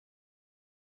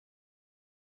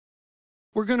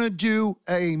we're going to do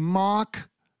a mock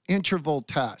interval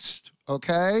test,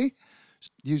 okay?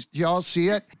 You all see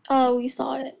it? Oh, we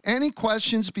saw it. Any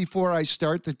questions before I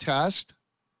start the test?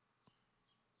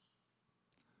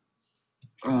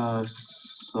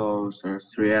 So, sir,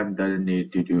 3M doesn't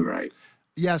need to do right.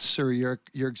 Yes, sir, you're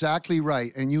exactly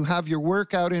right. And you have your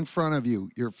work out in front of you,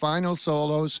 your final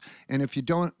solos. And if you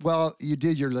don't, well, you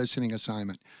did your listening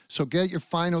assignment. So get your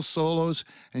final solos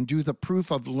and do the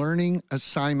proof of learning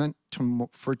assignment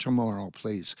for tomorrow,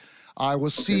 please. I will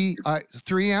see,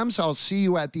 3Ms, I'll see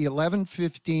you at the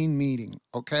 11:15 meeting,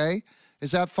 okay?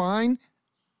 Is that fine?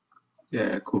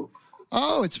 Yeah, cool.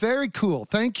 Oh, it's very cool.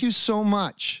 Thank you so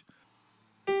much.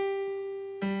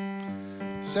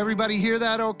 Does everybody hear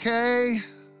that okay?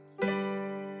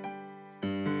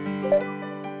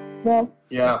 Yeah.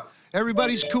 Yeah.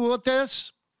 Everybody's cool with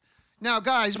this? Now,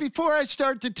 guys, before I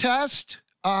start the test,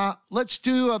 let's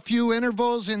do a few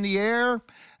intervals in the air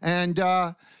and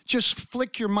just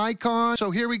flick your mic on. So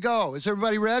here we go. Is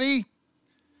everybody ready?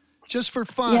 Just for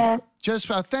fun. Yeah. Just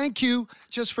thank you.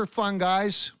 Just for fun,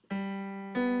 guys.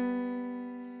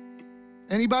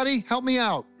 Anybody? Help me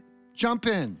out. Jump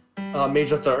in.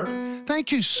 Major third.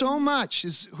 Thank you so much.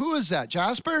 Who is that,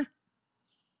 Jasper?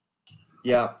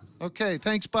 Yeah. Okay,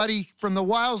 thanks, buddy. From the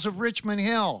wilds of Richmond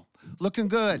Hill. Looking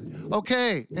good.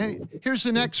 Okay, and here's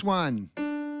the next one.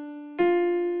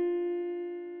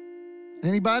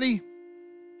 Anybody?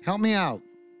 Help me out.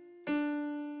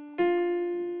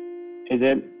 Is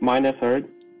it minor third?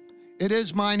 It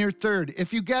is minor third.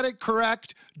 If you get it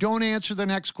correct, don't answer the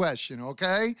next question,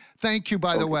 okay? Thank you,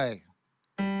 by the way.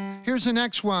 Here's the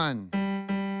next one.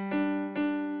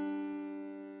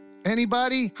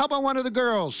 Anybody? How about one of the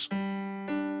girls?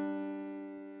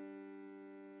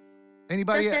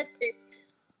 Anybody? Perfect fifth.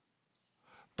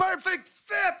 Perfect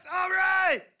fifth. All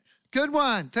right. Good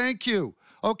one. Thank you.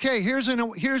 Okay, here's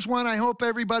one I hope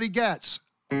everybody gets.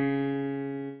 Perfect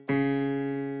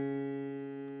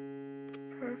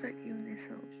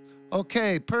unison.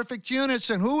 Okay, perfect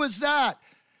unison. Who is that?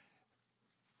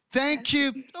 Thank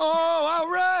you. Oh, all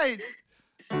right.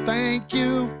 Thank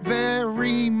you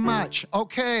very much.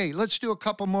 Okay, let's do a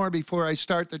couple more before I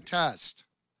start the test.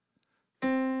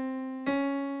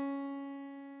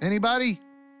 Anybody?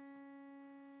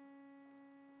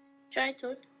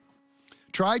 Tritone.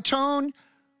 Tritone?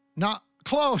 Not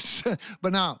close,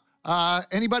 but no.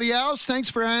 Anybody else? Thanks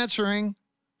for answering.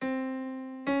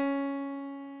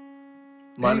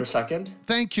 Minor second.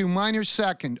 Thank you, minor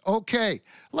second. Okay,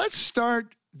 let's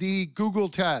start the Google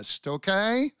test,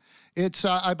 okay? It's,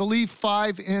 I believe,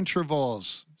 5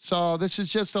 intervals. So this is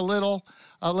just a little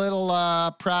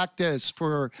practice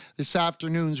for this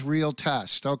afternoon's real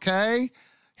test, okay?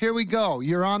 Here we go.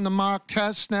 You're on the mock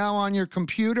test now on your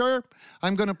computer.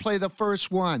 I'm going to play the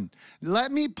first one.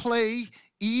 Let me play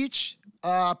each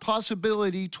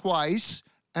possibility twice,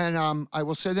 and I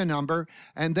will say the number.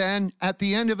 And then at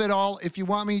the end of it all, if you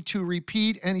want me to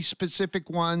repeat any specific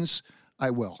ones,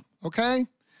 I will, okay?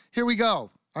 Here we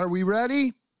go. Are we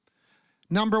ready?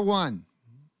 Number 1.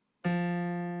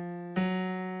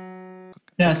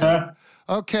 Yes, sir.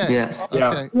 Okay. Yes.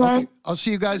 Okay. Yeah. Okay. I'll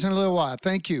see you guys in a little while.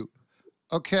 Thank you.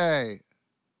 Okay.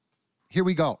 Here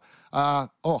we go.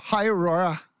 Oh, hi,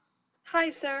 Aurora. Hi,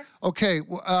 sir. Okay.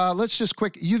 Let's just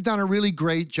you've done a really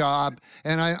great job.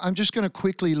 And I'm just going to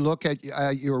quickly look at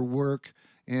your work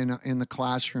in the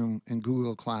classroom, in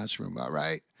Google Classroom. All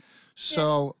right.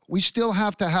 So we still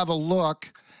have to have a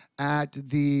look at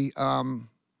the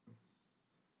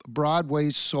Broadway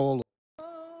solo.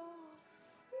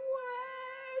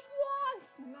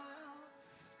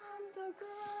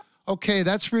 Okay,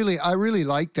 that's really, I really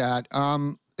like that.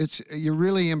 You're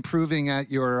really improving at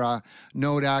your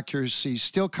note accuracy.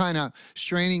 Still kind of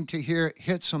straining to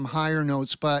hit some higher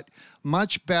notes, but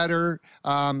much better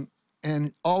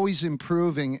and always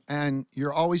improving. And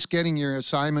you're always getting your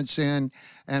assignments in.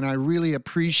 And I really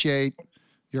appreciate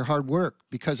your hard work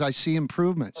because I see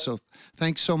improvement. So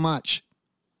thanks so much.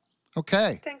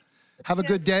 Okay. Have a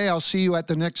good day. I'll see you at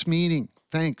the next meeting.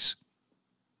 Thanks.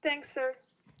 Thanks, sir.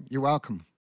 You're welcome.